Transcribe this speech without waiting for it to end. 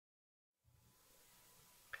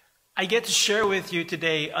I get to share with you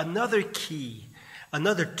today another key,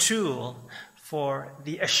 another tool for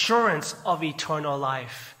the assurance of eternal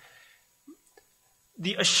life.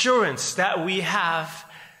 The assurance that we have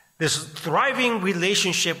this thriving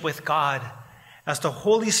relationship with God as the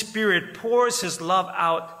Holy Spirit pours His love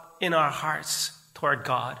out in our hearts toward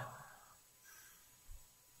God.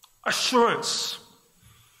 Assurance.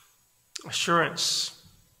 Assurance.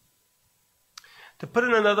 To put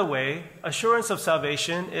it another way, assurance of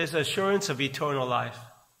salvation is assurance of eternal life.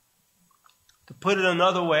 To put it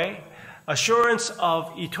another way, assurance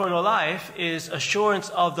of eternal life is assurance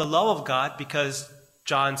of the love of God, because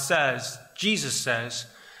Jesus says,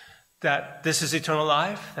 that this is eternal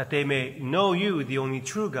life, that they may know you, the only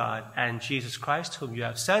true God, and Jesus Christ, whom you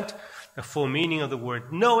have sent. The full meaning of the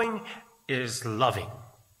word knowing is loving.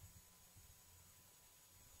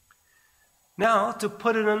 Now, to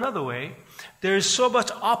put it another way, there's so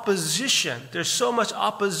much opposition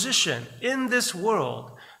in this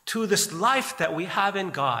world to this life that we have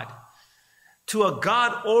in God, to a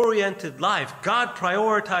God-oriented life,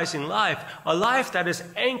 God-prioritizing life, a life that is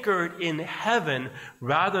anchored in heaven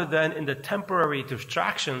rather than in the temporary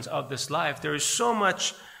distractions of this life. There is so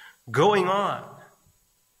much going on.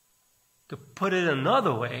 To put it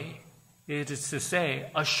another way, it is to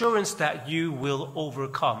say, assurance that you will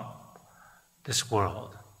overcome this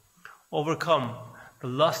world. Overcome the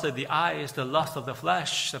lust of the eyes, the lust of the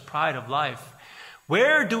flesh, the pride of life.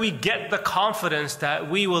 Where do we get the confidence that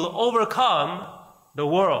we will overcome the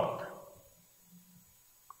world?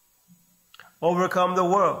 Overcome the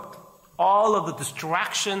world. All of the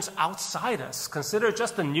distractions outside us. Consider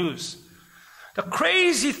just the news. The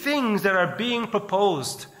crazy things that are being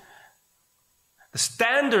proposed. The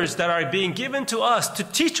standards that are being given to us to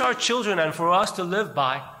teach our children and for us to live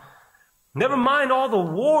by. Never mind all the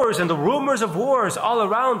wars and the rumors of wars all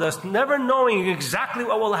around us, never knowing exactly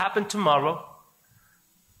what will happen tomorrow.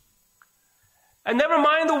 And never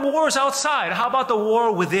mind the wars outside. How about the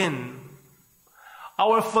war within?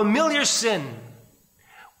 Our familiar sin,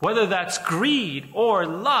 whether that's greed or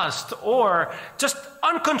lust or just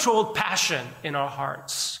uncontrolled passion in our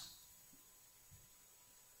hearts.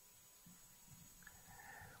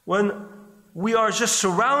 When we are just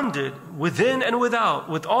surrounded within and without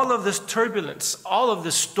with all of this turbulence, all of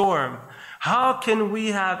this storm, how can we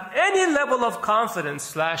have any level of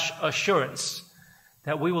confidence / assurance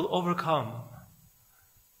that we will overcome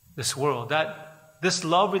this world, that this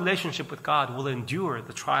love relationship with God will endure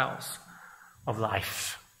the trials of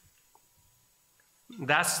life?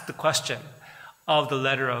 That's the question of the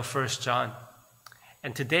letter of 1 John.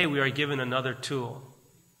 And today we are given another tool.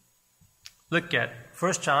 Look at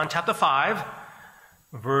 1 John chapter 5,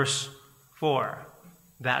 verse 4.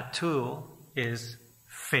 That tool is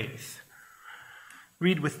faith.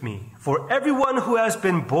 Read with me. For everyone who has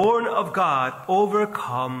been born of God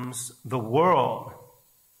overcomes the world.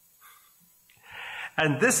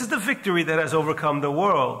 And this is the victory that has overcome the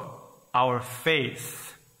world, our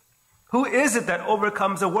faith. Who is it that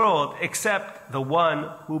overcomes the world except the one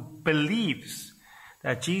who believes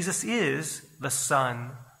that Jesus is the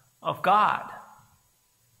Son of God?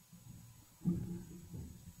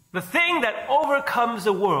 The thing that overcomes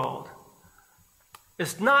the world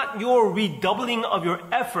is not your redoubling of your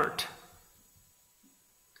effort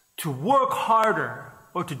to work harder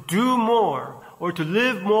or to do more or to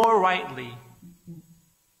live more rightly.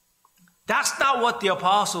 That's not what the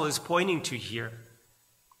apostle is pointing to here.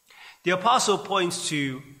 The apostle points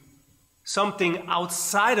to something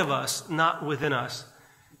outside of us, not within us.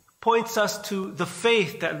 Points us to the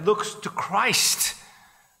faith that looks to Christ,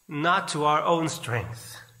 not to our own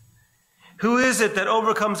strength. Who is it that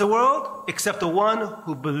overcomes the world? Except the one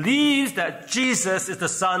who believes that Jesus is the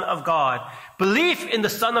Son of God. Belief in the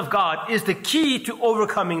Son of God is the key to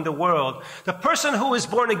overcoming the world. The person who is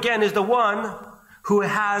born again is the one who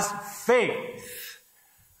has faith.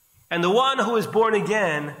 And the one who is born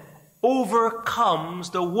again overcomes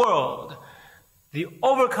the world. The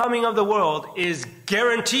overcoming of the world is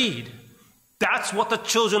guaranteed. That's what the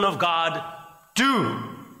children of God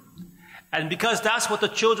do. And because that's what the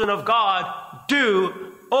children of God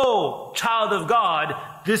do, oh, child of God,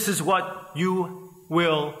 this is what you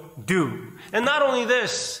will do. And not only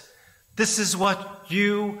this, this is what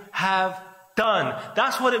you have done.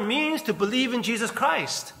 That's what it means to believe in Jesus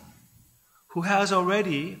Christ, who has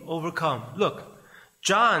already overcome. Look,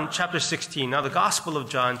 John chapter 16. Now the Gospel of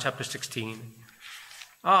John chapter 16.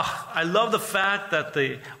 I love the fact that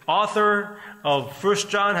the author of 1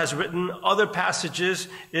 John has written other passages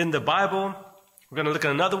in the Bible. We're going to look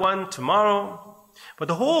at another one tomorrow. But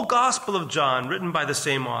the whole Gospel of John, written by the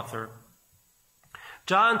same author,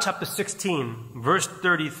 John chapter 16, verse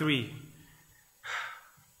 33.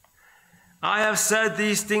 I have said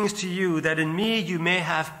these things to you, that in me you may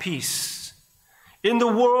have peace. In the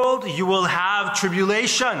world you will have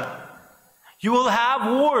tribulation. You will have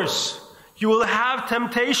wars. You will have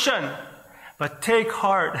temptation. But take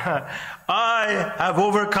heart, I have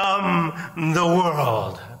overcome the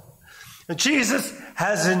world. Jesus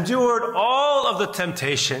has endured all of the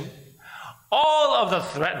temptation, all of the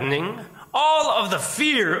threatening, all of the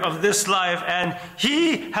fear of this life, and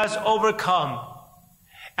he has overcome.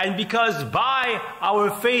 And because by our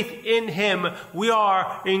faith in him, we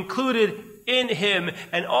are included in him,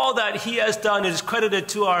 and all that he has done is credited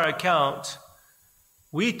to our account,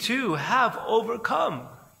 we too have overcome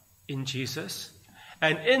in Jesus.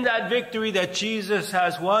 And in that victory that Jesus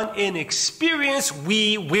has won in experience,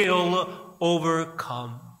 we will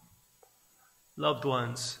overcome. Loved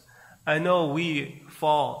ones, I know we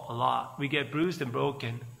fall a lot. We get bruised and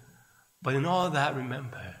broken. But in all that,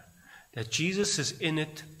 remember that Jesus is in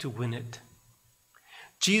it to win it.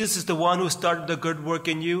 Jesus is the one who started the good work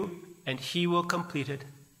in you, and he will complete it.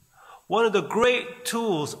 One of the great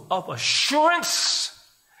tools of assurance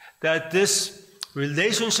that this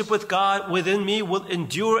relationship with God within me will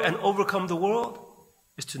endure and overcome the world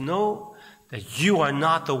is to know that you are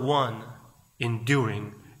not the one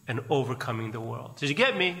enduring and overcoming the world. Did you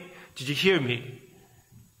get me? Did you hear me?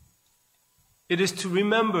 It is to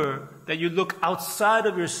remember that you look outside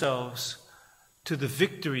of yourselves to the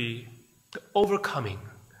victory, the overcoming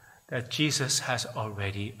that Jesus has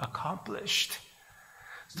already accomplished.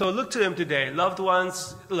 So look to him today. Loved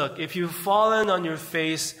ones, look, if you've fallen on your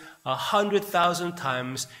face 100,000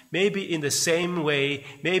 times, maybe in the same way,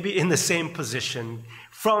 maybe in the same position,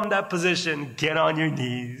 from that position, get on your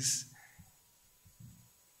knees.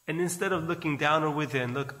 And instead of looking down or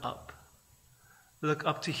within, look up. Look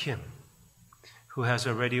up to him who has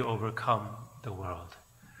already overcome the world.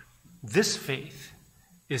 This faith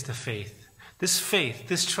is the faith. This faith,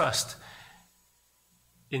 this trust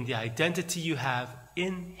in the identity you have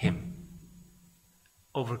in him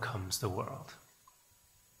overcomes the world.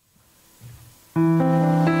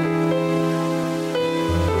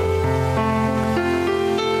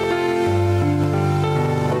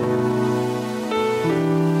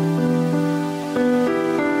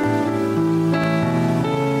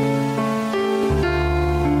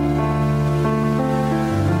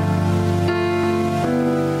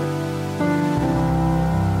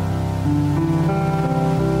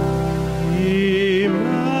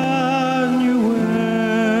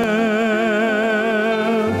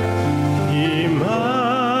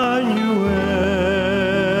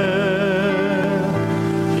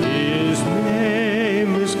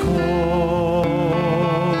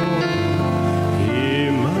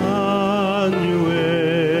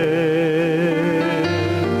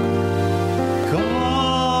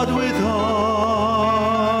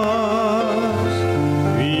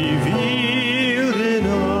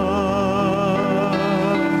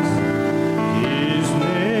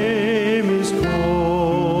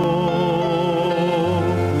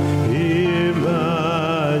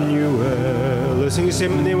 Sing his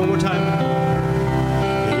name one more time.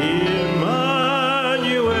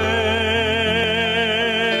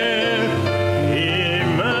 Emmanuel,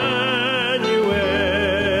 Emmanuel,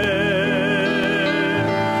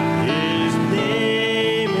 his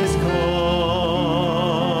name is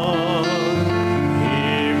called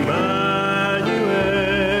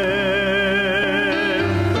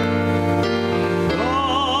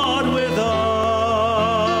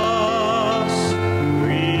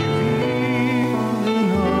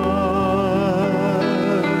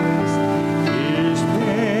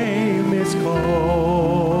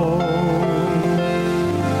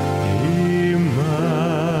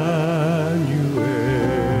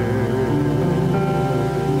Emmanuel,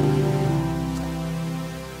 God with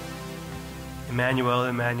us, Emmanuel,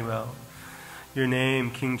 Emmanuel, your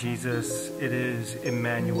name, King Jesus, it is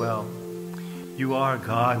Emmanuel. You are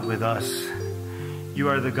God with us. You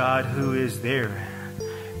are the God who is there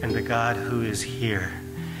and the God who is here.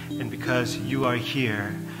 And because you are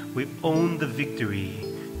here, we own the victory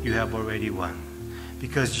you have already won.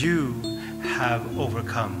 Because you have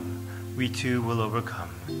overcome, we too will overcome.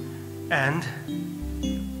 And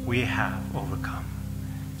we have overcome.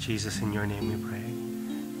 Jesus, in your name we pray.